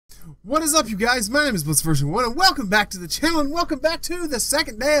What is up, you guys? My name is BlitzVersion1, and welcome back to the channel, and welcome back to the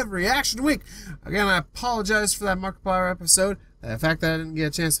second day of Reaction Week. Again, I apologize for that Markiplier episode. The fact that I didn't get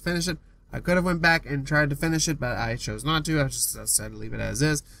a chance to finish it. I could have went back and tried to finish it, but I chose not to. I just decided to leave it as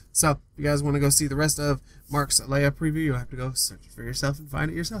is. So, if you guys want to go see the rest of Mark's layup preview, you'll have to go search it for yourself and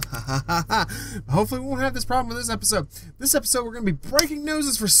find it yourself. Hopefully we won't have this problem with this episode. This episode, we're going to be breaking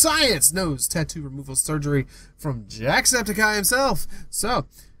noses for science. Nose tattoo removal surgery from Jacksepticeye himself. So,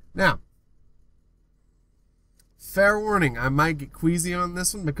 now, fair warning, I might get queasy on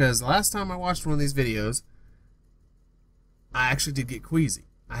this one because the last time I watched one of these videos, I actually did get queasy.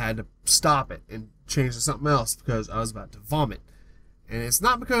 I had to stop it and change to something else because I was about to vomit. And it's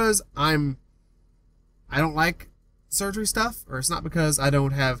not because I don't like surgery stuff, or it's not because I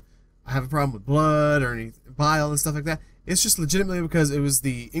have a problem with blood or any bile and stuff like that. It's just legitimately because it was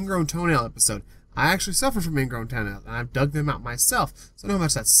the ingrown toenail episode. I actually suffer from ingrown toenails, and I've dug them out myself, so I know how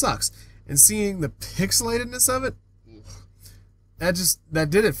much that sucks. And seeing the pixelatedness of it, that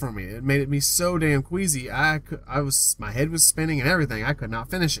did it for me. It made me so damn queasy. My head was spinning and everything. I could not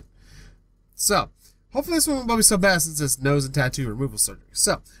finish it. So, hopefully this one won't be so bad since it's nose and tattoo removal surgery.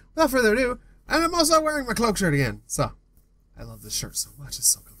 So, without further ado, and I'm also wearing my cloak shirt again. So, I love this shirt so much. It's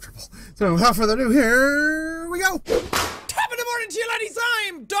so comfortable. So, without further ado, here we go. Top of the morning to you, laddies.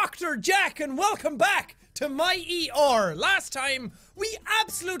 I'm Dr. Jack, and welcome back to my ER. Last time, we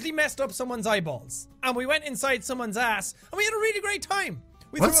absolutely messed up someone's eyeballs. And we went inside someone's ass, and we had a really great time.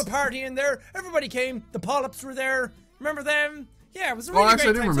 We threw a party in there. Everybody came. The polyps were there. Remember them? Yeah, it was a really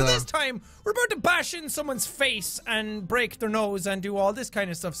great time. So this time, we're about to bash in someone's face and break their nose and do all this kind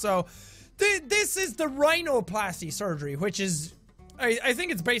of stuff. So, this is the rhinoplasty surgery, which is, I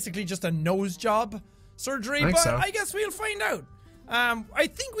think it's basically just a nose job surgery, but I guess we'll find out. I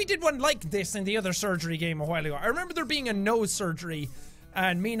think we did one like this in the other surgery game a while ago. I remember there being a nose surgery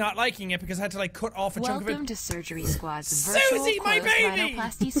and me not liking it because I had to like cut off a chunk of it. Welcome to Surgery Squad's virtual Susie, my baby!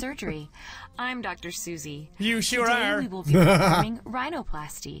 rhinoplasty surgery. I'm Dr. Susie. You sure Today are. we will be performing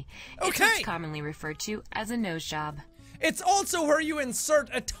rhinoplasty. It's Okay. what's commonly referred to as a nose job. It's also where you insert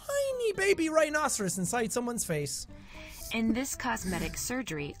a tiny baby rhinoceros inside someone's face. In this cosmetic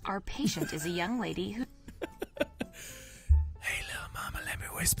surgery, our patient is a young lady who... Hey, little mama, let me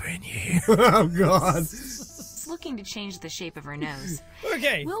whisper in your ear. Oh, God. is looking to change the shape of her nose.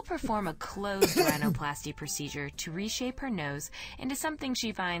 Okay. We'll perform a closed rhinoplasty procedure to reshape her nose into something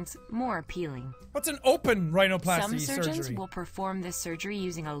she finds more appealing. What's an open rhinoplasty Some surgeons surgery? will perform this surgery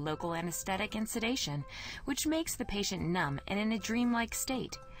using a local anesthetic and sedation, which makes the patient numb and in a dreamlike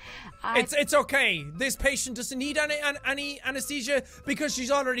state. It's okay. This patient doesn't need any anesthesia because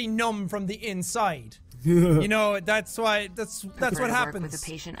she's already numb from the inside. You know, that's why that's what happens with a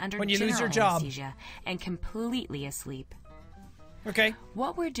patient under when you lose your job anesthesia and completely asleep. Okay.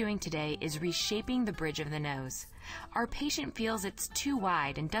 What we're doing today is reshaping the bridge of the nose. Our patient feels it's too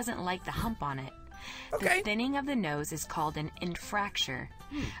wide and doesn't like the hump on it. Okay. The thinning of the nose is called an infracture.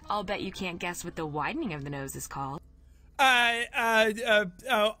 I'll bet you can't guess what the widening of the nose is called.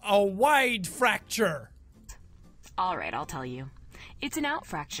 A wide fracture. All right, I'll tell you. It's an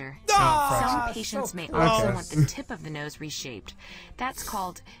outfracture. Ah, Some patients so may close. also want the tip of the nose reshaped. That's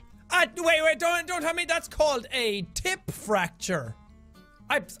called... Wait, don't tell me that's called a tip fracture.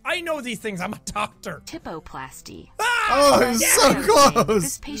 I know these things. I'm a doctor. Tipoplasty. Oh, he's so close.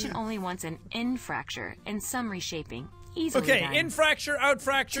 This patient only wants an infracture and some reshaping. Easily Okay, done. infracture,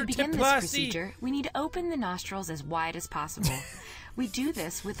 outfracture, To begin this tiplasty. procedure, we need to open the nostrils as wide as possible. We do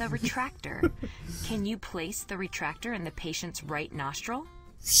this with a retractor. Can you place the retractor in the patient's right nostril?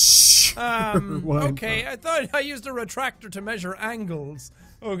 Okay, I thought I used a retractor to measure angles.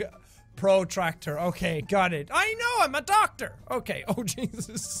 Okay, protractor. Okay, got it. I know, I'm a doctor. Okay. Oh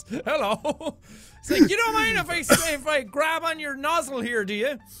Jesus. Hello. It's like, you don't mind if I grab on your nozzle here, do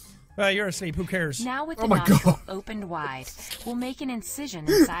you? You're asleep. Who cares? Now with the nostril opened wide, we'll make an incision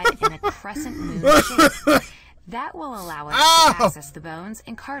inside in a crescent moon shape. That will allow us to access the bones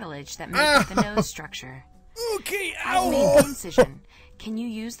and cartilage that make up the nose structure. Okay, As ow! made the incision, can you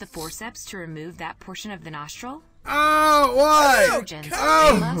use the forceps to remove that portion of the nostril? Oh, why? Surgeons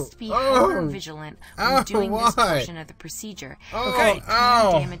must be hyper vigilant when doing this portion of the procedure. Okay. It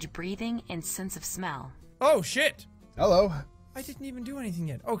can damage breathing and sense of smell. Oh shit! Hello. I didn't even do anything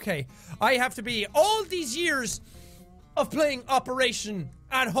yet. Okay, I have to be all these years of playing Operation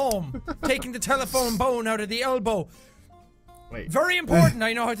at home, taking the telephone bone out of the elbow. Wait. Very important.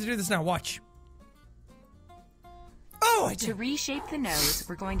 I know how to do this now. Watch. Oh, I To did. reshape the nose,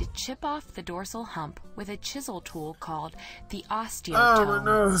 we're going to chip off the dorsal hump with a chisel tool called the Oh, my osteotome.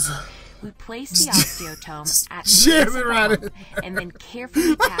 nose. We place the osteotome at the jam base it of right the in bump and then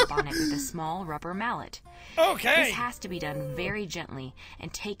carefully tap on it with a small rubber mallet. Okay. This has to be done very gently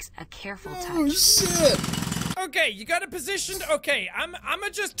and takes a careful Oh, touch. shit. Okay, you got it positioned. Okay, I'ma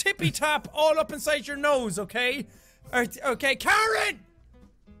just tippy tap all up inside your nose, okay? Okay, Karen!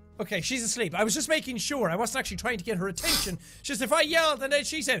 Okay, she's asleep. I was just making sure. I wasn't actually trying to get her attention. Just if I yelled and then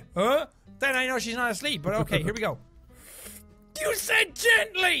she said, huh? Then I know she's not asleep. But okay, here we go. You said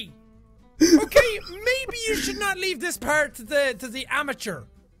gently! Okay, maybe you should not leave this part to the amateur.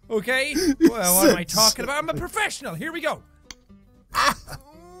 Okay? Well, what am I talking about? I'm a professional. Here we go.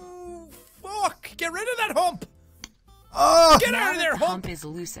 Oh, fuck! Get rid of that hump! Oh. Get out of there, The hump! hump is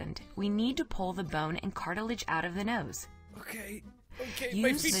loosened. We need to pull the bone and cartilage out of the nose. Okay, my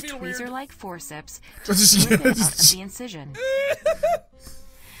Use feet the feel weird. tweezer-like forceps to slip it out of the incision.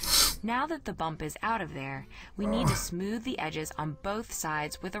 Now that the bump is out of there, we need to smooth the edges on both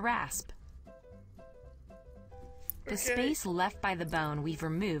sides with a rasp. The space left by the bone we've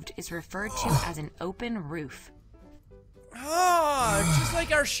removed is referred to as an open roof. Ah, just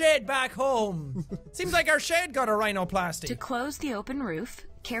like our shed back home. Seems like our shed got a To rhinoplasty. close the open roof,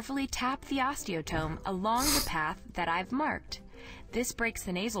 carefully tap the osteotome along the path that I've marked. This breaks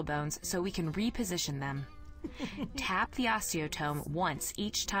the nasal bones so we can reposition them. Tap the osteotome once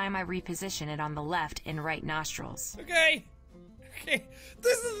each time I reposition it on the left and right nostrils. Okay.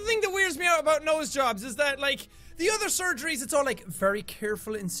 This is the thing that weirds me out about nose jobs is that, like, the other surgeries, it's all like very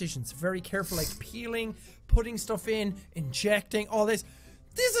careful incisions, very careful, like peeling, putting stuff in, injecting, all this.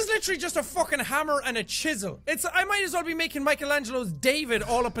 This is literally just a fucking hammer and a chisel. I might as well be making Michelangelo's David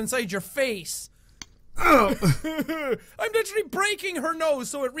all up inside your face. Oh. I'm literally breaking her nose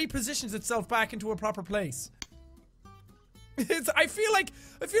so it repositions itself back into a proper place. I feel like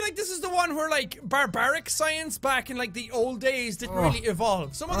this is the one where, like, barbaric science back in, like, the old days didn't really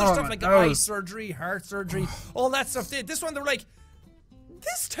evolve. Some other stuff like the eye surgery, heart surgery, all that stuff did. This one, they were like,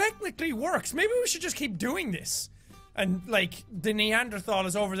 this technically works. Maybe we should just keep doing this. And, like, the Neanderthal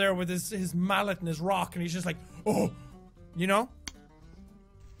is over there with his mallet and his rock, and he's just like, oh, you know?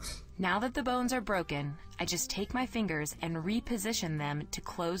 Now that the bones are broken, I just take my fingers and reposition them to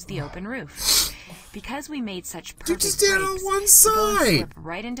close the open roof. Because we made such perfect just did it on breaks, one the bones side. slip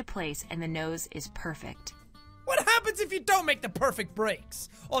right into place and the nose is perfect. What happens if you don't make the perfect breaks?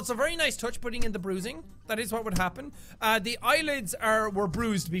 Oh, it's a very nice touch putting in the bruising. That is what would happen. The eyelids were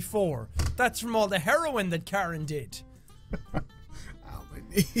bruised before. That's from all the heroin that Karen did. Ow, my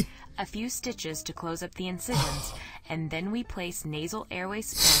knee. A few stitches to close up the incisions, and then we place nasal airway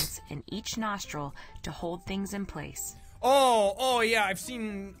splints in each nostril to hold things in place. Oh yeah, I've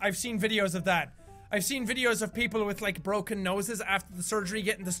seen videos of that. I've seen videos of people with, like, broken noses after the surgery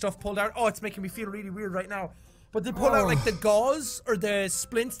getting the stuff pulled out. Oh, it's making me feel really weird right now. But they pull out, like, the gauze or the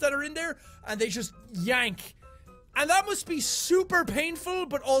splints that are in there, and they just yank. And that must be super painful,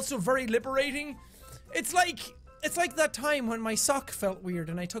 but also very liberating. It's like that time when my sock felt weird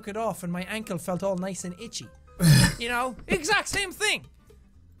and I took it off and my ankle felt all nice and itchy. You know? Exact same thing.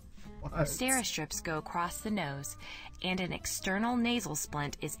 Stera strips go across the nose, and an external nasal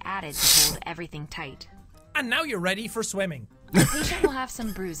splint is added to hold everything tight. And now you're ready for swimming. The patient will have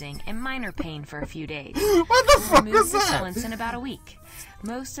some bruising and minor pain for a few days. What the fuck Remove is the that? splints in about a week.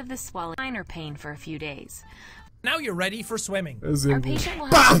 Most of the swelling, minor pain for a few days. Now you're ready for swimming. That's Our English. patient will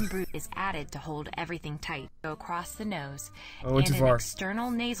have some bruise is added to hold everything tight. Go across the nose, I went and too an far.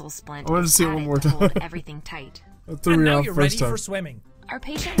 external nasal splint I wanted to is see it one added more to hold time. everything tight. That threw And me now off you're ready first time. for swimming. Our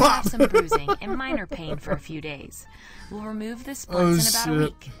patient will have some bruising and minor pain for a few days. We'll remove the splints in about a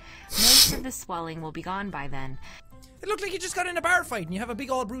shit. week. Most of the swelling will be gone by then, It looked like you just got in a bar fight and you have a big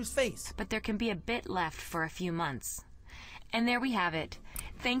all bruised face. but there can be a bit left for a few months. And there we have it.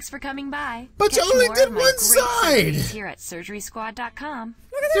 Thanks for coming by. But you Catch only more did of my one great side. surgeries here at surgerysquad.com.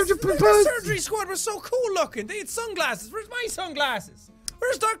 Look at this. The surgery squad was so cool looking. They had sunglasses. Where's my sunglasses?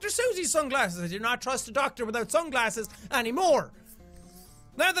 Where's Dr. Susie's sunglasses? I do not trust a doctor without sunglasses anymore.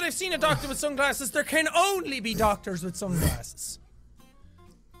 Now that I've seen a doctor with sunglasses, there can only be doctors with sunglasses.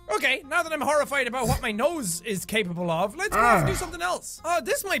 Okay, now that I'm horrified about what my nose is capable of, let's go off and do something else.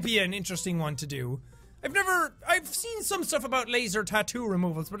 This might be an interesting one to do. I've seen some stuff about laser tattoo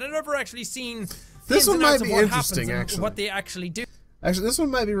removals, but I've never actually seen the This ins one and might outs of be what interesting, happens and actually. what they actually do. Actually, this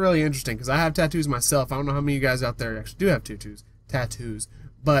one might be really interesting because I have tattoos myself. I don't know how many of you guys out there actually do have tattoos,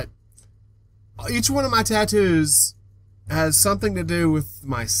 but each one of my tattoos has something to do with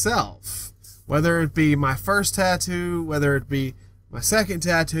myself. Whether it be my first tattoo, whether it be my second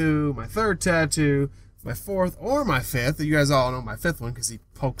tattoo, my third tattoo, my fourth, or my fifth. You guys all know my fifth one because he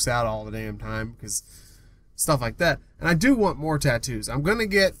pokes out all the damn time because stuff like that. And I do want more tattoos. I'm going to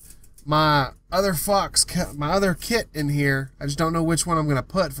get my other my other kit in here. I just don't know which one I'm gonna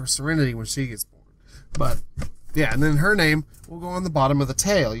put for Serenity when she gets born. But yeah, and then her name will go on the bottom of the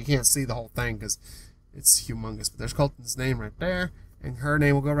tail. You can't see the whole thing because it's humongous. But there's Colton's name right there, and her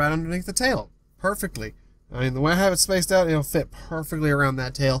name will go right underneath the tail perfectly. I mean, the way I have it spaced out, it'll fit perfectly around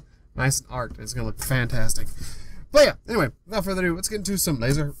that tail. Nice and arced. It's gonna look fantastic. But yeah, anyway, without further ado, let's get into some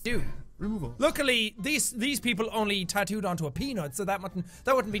laser removal. Luckily, these people only tattooed onto a peanut, so that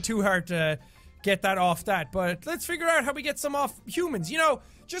wouldn't be too hard to get that off that. But let's figure out how we get some off humans. You know,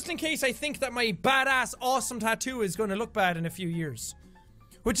 just in case I think that my badass, awesome tattoo is going to look bad in a few years.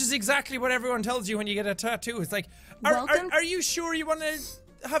 Which is exactly what everyone tells you when you get a tattoo. It's like, are you sure you want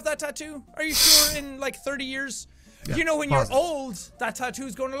to have that tattoo? Are you sure in like 30 years? Yeah, you know, when you're old, that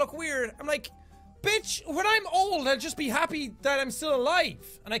tattoo's going to look weird. I'm like, bitch, when I'm old, I'll just be happy that I'm still alive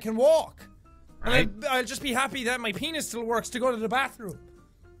and I can walk. Right. And I'll just be happy that my penis still works to go to the bathroom.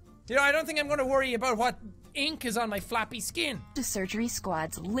 You know, I don't think I'm going to worry about what ink is on my flappy skin. To Surgery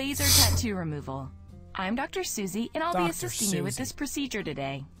Squad's laser tattoo removal. I'm Dr. Susie, and I'll be assisting you with this procedure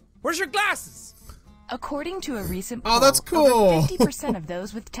today. Where's your glasses? According to a recent poll, that's cool. over 50% of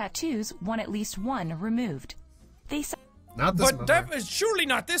those with tattoos want at least one removed. Not this one. But that is surely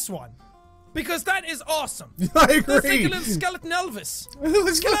not this one. Because that is awesome. I agree. That's like a little skeleton Elvis. It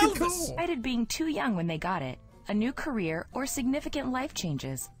looks Skeleton really Elvis. cool. Cited being too young when they got it, a new career, or significant life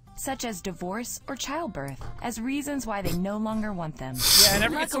changes, such as divorce or childbirth, as reasons why they no longer want them. Yeah,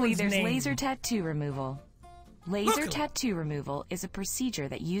 and luckily, there's laser tattoo removal. Laser tattoo removal is a procedure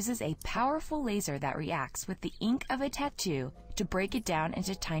that uses a powerful laser that reacts with the ink of a tattoo to break it down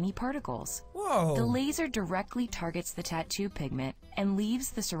into tiny particles. Whoa. The laser directly targets the tattoo pigment and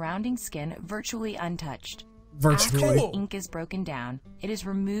leaves the surrounding skin virtually untouched. Virtually. After the ink is broken down, it is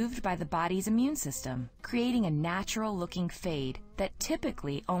removed by the body's immune system, creating a natural-looking fade that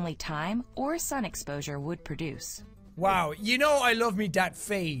typically only time or sun exposure would produce. Wow, you know I love me that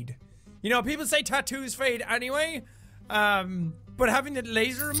fade. You know, people say tattoos fade anyway, but having the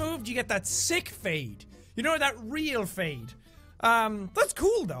laser removed, you get that sick fade. You know, that real fade. That's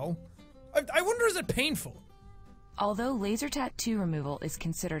cool, though. I wonder, is it painful? Although laser tattoo removal is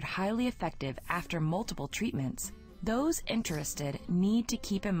considered highly effective after multiple treatments, those interested need to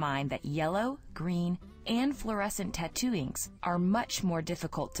keep in mind that yellow, green, and fluorescent tattoo inks are much more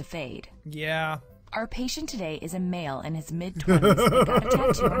difficult to fade. Yeah. Our patient today is a male in his mid-20s that got a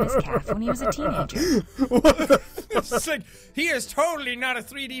tattoo on his calf when he was a teenager. It's like, he is totally not a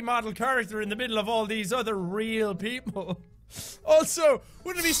 3D model character in the middle of all these other real people. Also,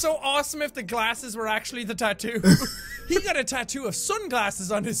 wouldn't it be so awesome if the glasses were actually the tattoo? He got a tattoo of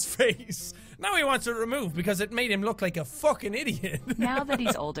sunglasses on his face. Now he wants it removed because it made him look like a fucking idiot. Now that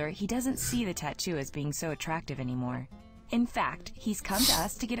he's older, he doesn't see the tattoo as being so attractive anymore. In fact, he's come to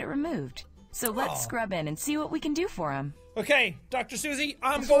us to get it removed. So let's scrub in and see what we can do for him. Okay, Dr. Susie,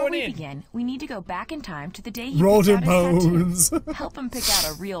 I'm Before going we in. begin, we need to go back in time to the day he Rolled picked out in his bones. tattoo. Help him pick out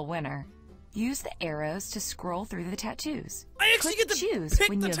a real winner. Use the arrows to scroll through the tattoos. I actually Click get to choose pick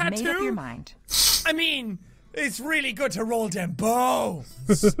when the you have made up tattoo? your mind. I mean, it's really good to roll them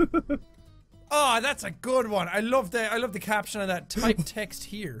bones. Oh, that's a good one. I love the caption of that typed text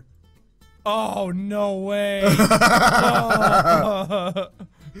here. Oh, no way. Oh.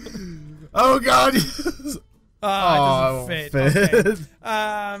 Oh god. It doesn't fit. Okay.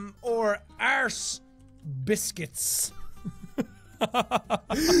 Or arse biscuits.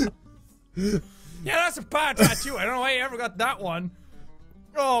 Yeah, that's a bad tattoo. I don't know why you ever got that one.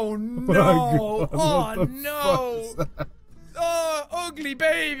 Oh no! Oh no! Oh, ugly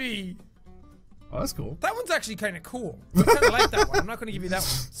baby. Oh, that's cool. That one's actually kind of cool. I kind of like that one. I'm not going to give you that one.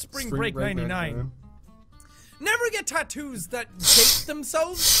 Spring Break 99. Never get tattoos that date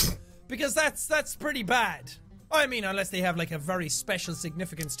themselves, because that's pretty bad. I mean, unless they have like a very special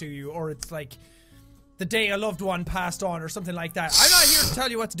significance to you, or it's like the day a loved one passed on or something like that. I'm not here to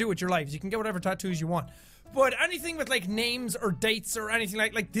tell you what to do with your lives. You can get whatever tattoos you want. But anything with like names or dates or anything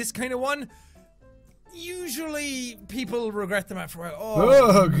like this kind of one, usually people regret them after a while.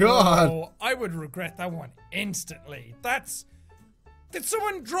 Oh god. No, I would regret that one instantly. Did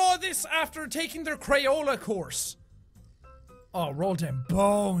someone draw this after taking their Crayola course? Oh, roll them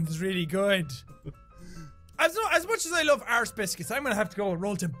bones, really good. As much as I love arse biscuits, I'm gonna have to go with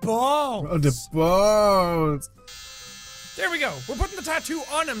roll them bones. Oh, the bones. There we go. We're putting the tattoo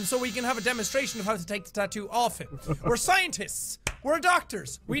on him so we can have a demonstration of how to take the tattoo off him. We're scientists. We're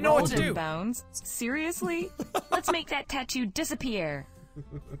doctors. We know what to do. Bones? Seriously? Let's make that tattoo disappear.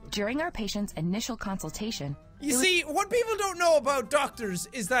 During our patient's initial consultation, You see, what people don't know about doctors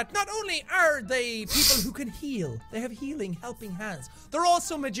is that not only are they people who can heal, they have healing, helping hands, they're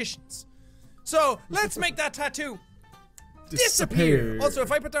also magicians. So, let's make that tattoo disappear. Also,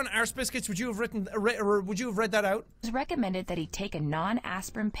 if I put down arse biscuits, would you have read that out? it was recommended that he take a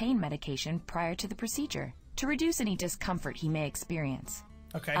non-aspirin pain medication prior to the procedure to reduce any discomfort he may experience.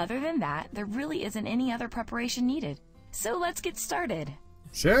 Okay. Other than that, there really isn't any other preparation needed. So let's get started.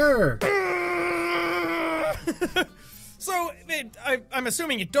 Sure. So, I'm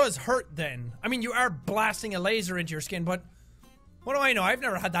assuming it does hurt then. I mean, you are blasting a laser into your skin, but what do I know? I've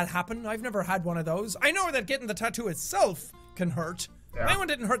never had that happen. I've never had one of those. I know that getting the tattoo itself can hurt. Yeah. My one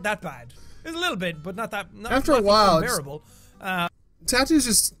didn't hurt that bad. It was a little bit, but not that. After a while, unbearable.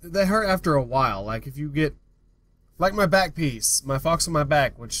 Tattoos they hurt after a while. Like if you get, like my back piece, my fox on my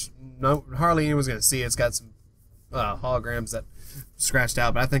back, which hardly anyone's gonna see. It's got some holograms that scratched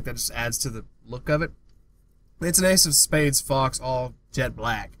out, but I think that just adds to the look of it. It's an Ace of Spades fox, all jet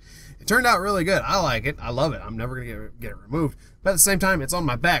black. It turned out really good. I like it. I love it. I'm never gonna get it removed. But at the same time, it's on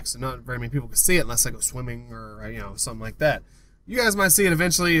my back, so not very many people can see it unless I go swimming or something like that. You guys might see it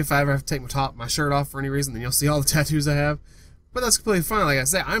eventually if I ever have to take my shirt off for any reason. Then you'll see all the tattoos I have. But that's completely fine. Like I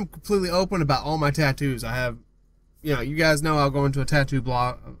said, I'm completely open about all my tattoos. I have, you guys know I'll go into a tattoo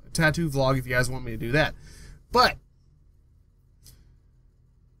vlog if you guys want me to do that. But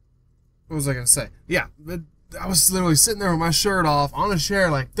what was I gonna say? Yeah, I was literally sitting there with my shirt off on a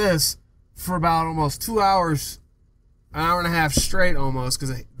chair like this for about almost 2 hours, an hour and a half straight almost,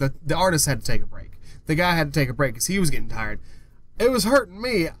 because the artist had to take a break. The guy had to take a break because he was getting tired. It was hurting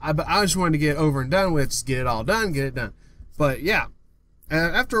me, but I just wanted to get it over and done with, just get it all done, get it done. But yeah,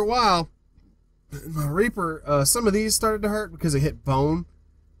 after a while, my Reaper, some of these started to hurt because it hit bone.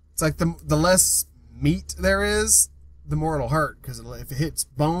 It's like the less meat there is, the more it'll hurt, because if it hits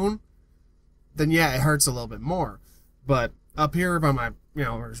bone, then yeah, it hurts a little bit more. But up here by my, where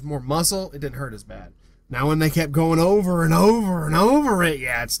there's more muscle, it didn't hurt as bad. Now when they kept going over and over and over it,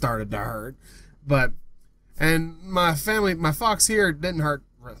 yeah, it started to hurt. And my fox here didn't hurt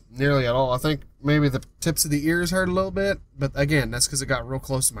nearly at all. I think maybe the tips of the ears hurt a little bit, but again, that's because it got real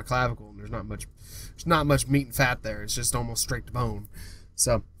close to my clavicle, and there's not much meat and fat there. It's just almost straight to bone.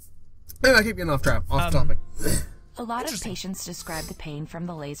 So, anyway, I keep getting off topic. A lot of patients describe the pain from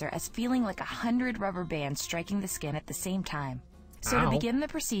the laser as feeling like 100 rubber bands striking the skin at the same time. So Ow. to begin the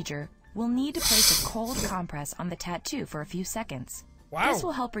procedure, we'll need to place a cold compress on the tattoo for a few seconds. Wow. This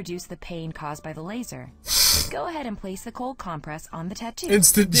will help reduce the pain caused by the laser. Go ahead and place the cold compress on the tattoo.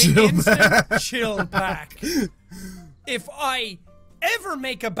 Instant chill pack. If I ever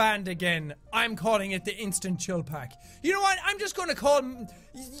make a band again, I'm calling it the instant chill pack. You know what? I'm just going to call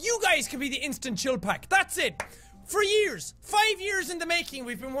you guys can be the instant chill pack. That's it. For years, 5 years in the making,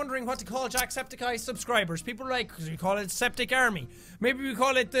 we've been wondering what to call Jacksepticeye subscribers. People are like, because we call it Septic Army. Maybe we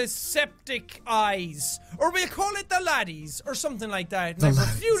call it the Septic Eyes. Or we'll call it the Laddies, or something like that. And I've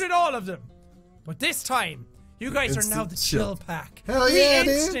refuted all of them. But this time, you guys are now the chill pack. Hell the yeah,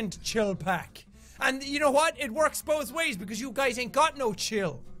 instant chill pack. And you know what? It works both ways because you guys ain't got no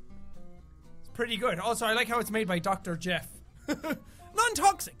chill. It's pretty good. Also, I like how it's made by Dr. Jeff.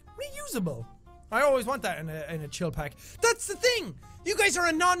 Non-toxic. Reusable. I always want that in a chill pack. That's the thing! You guys are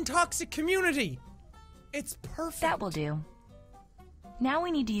a non-toxic community! It's perfect. That will do. Now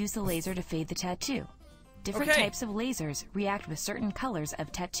we need to use the laser to fade the tattoo. Different types of lasers react with certain colors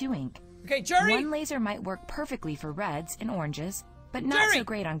of tattoo ink. Okay, Jerry! One laser might work perfectly for reds and oranges, but not so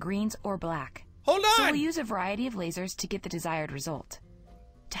great on greens or black. Hold on! So we'll use a variety of lasers to get the desired result.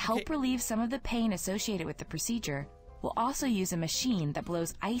 To help relieve some of the pain associated with the procedure, we'll also use a machine that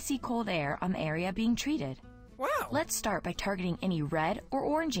blows icy cold air on the area being treated. Wow! Let's start by targeting any red or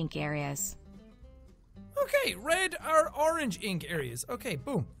orange ink areas. Okay, red or orange ink areas. Okay,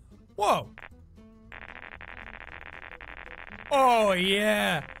 boom. Whoa! Oh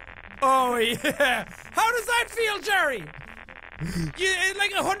yeah! Oh yeah! How does that feel, Jerry?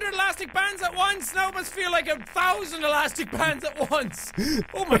 Like 100 elastic bands at once? Now it must feel like 1,000 elastic bands at once.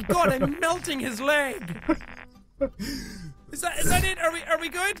 Oh my god, I'm melting his leg. Is that it? Are we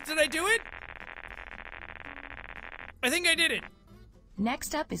good? Did I do it? I think I did it.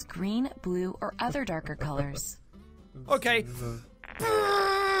 Next up is green, blue, or other darker colors. Okay.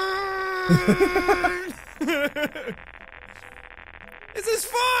 This is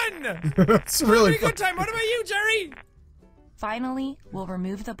fun! It's really good time. What about you, Jerry? Finally, we'll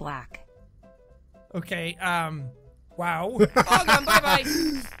remove the black. Okay, wow. All gone, bye-bye.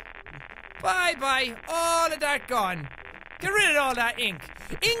 Bye-bye. All of that gone. Get rid of all that ink.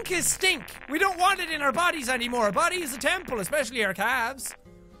 Ink is stink. We don't want it in our bodies anymore. Our body is a temple, especially our calves.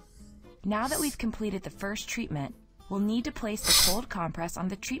 Now that we've completed the first treatment, we'll need to place the cold compress on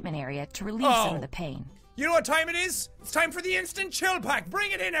the treatment area to relieve some of the pain. You know what time it is? It's time for the instant chill pack.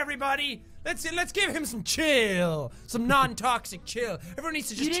 Bring it in, everybody. Let's give him some chill. Some non-toxic chill. Everyone needs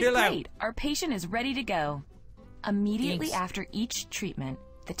to just chill out. You did great. Our patient is ready to go. Immediately after each treatment,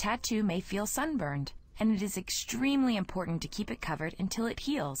 the tattoo may feel sunburned, and it is extremely important to keep it covered until it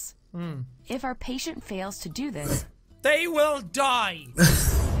heals. If our patient fails to do this, they will die.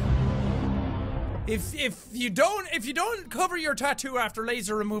 If you don't cover your tattoo after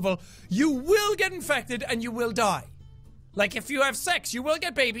laser removal, you will get infected and you will die. Like if you have sex, you will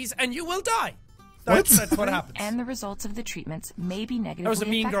get babies and you will die. That's what happens. And the results of the treatments may be negatively affected. That was a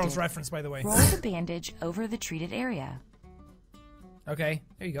Mean Girls reference, by the way. Roll the bandage over the treated area. Okay,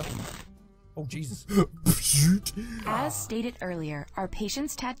 there you go. Oh, Jesus. As stated earlier, our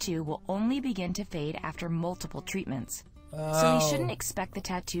patient's tattoo will only begin to fade after multiple treatments. So you shouldn't expect the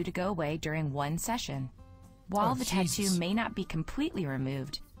tattoo to go away during one session. While the tattoo may not be completely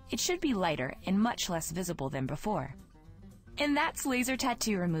removed, it should be lighter and much less visible than before. And that's laser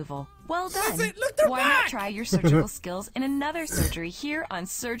tattoo removal. Well done. Look, they're Why back! not try your surgical skills in another surgery here on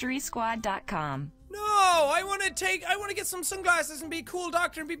SurgerySquad.com. No, I want to get some sunglasses and be a cool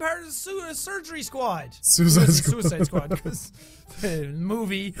doctor and be part of the surgery squad. Suicide Squad, because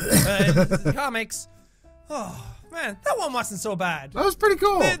movie, comics. Oh, man, that one wasn't so bad. That was pretty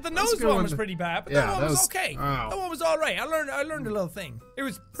cool. The nose one was pretty bad, but that one was okay. Wow. That one was all right. I learned a little thing. It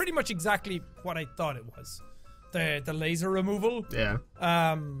was pretty much exactly what I thought it was. The laser removal. Yeah.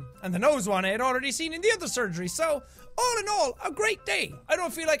 And the nose one I had already seen in the other surgery. So, all in all, a great day. I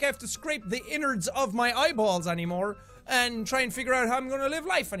don't feel like I have to scrape the innards of my eyeballs anymore and try and figure out how I'm going to live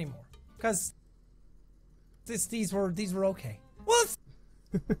life anymore. Because these were okay. Well.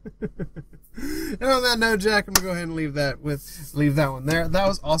 And on that note, Jack, I'm gonna go ahead and leave that one there. That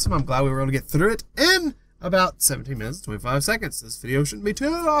was awesome. I'm glad we were able to get through it in about 17 minutes and 25 seconds. This video shouldn't be too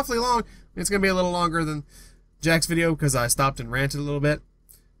awfully long. It's gonna be a little longer than Jack's video because I stopped and ranted a little bit.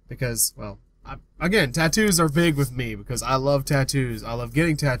 Because, well, again, tattoos are big with me because I love tattoos. I love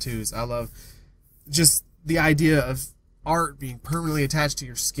getting tattoos. I love just the idea of art being permanently attached to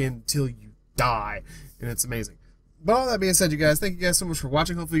your skin till you die, and it's amazing. But all that being said, you guys, thank you guys so much for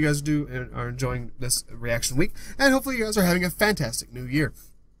watching. Hopefully you guys are enjoying this reaction week, and hopefully you guys are having a fantastic new year.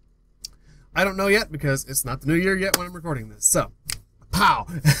 I don't know yet because it's not the new year yet when I'm recording this. So, pow!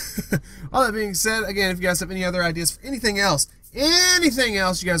 All that being said, again, if you guys have any other ideas for anything else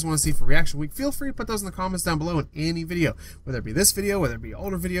you guys want to see for reaction week, feel free to put those in the comments down below in any video. Whether it be this video, whether it be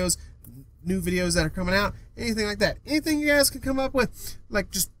older videos, new videos that are coming out, anything like that. Anything you guys can come up with, like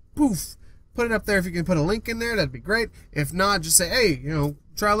just poof. Put it up there. If you can put a link in there, that'd be great. If not, just say, hey,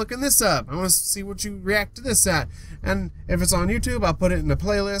 try looking this up. I want to see what you react to this at. And if it's on YouTube, I'll put it in a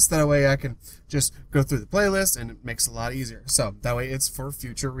playlist. That way I can just go through the playlist, and it makes it a lot easier. So that way it's for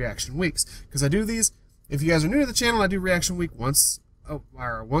future reaction weeks. Because I do these, if you guys are new to the channel, I do reaction week once a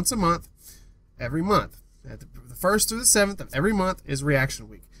month, every month. At the 1st through the 7th of every month is reaction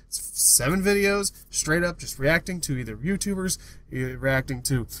week. 7 videos straight up just reacting to either YouTubers, reacting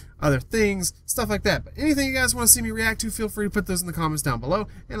to other things, stuff like that. But anything you guys want to see me react to, feel free to put those in the comments down below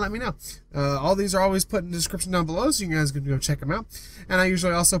and let me know. All these are always put in the description down below, so you guys can go check them out. And I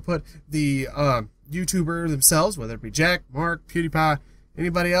usually also put the YouTuber themselves, whether it be Jack, Mark, PewDiePie,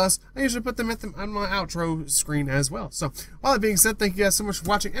 anybody else, I usually put them on my outro screen as well. So, all that being said, thank you guys so much for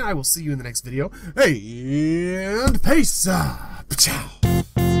watching, and I will see you in the next video. And peace! Ciao!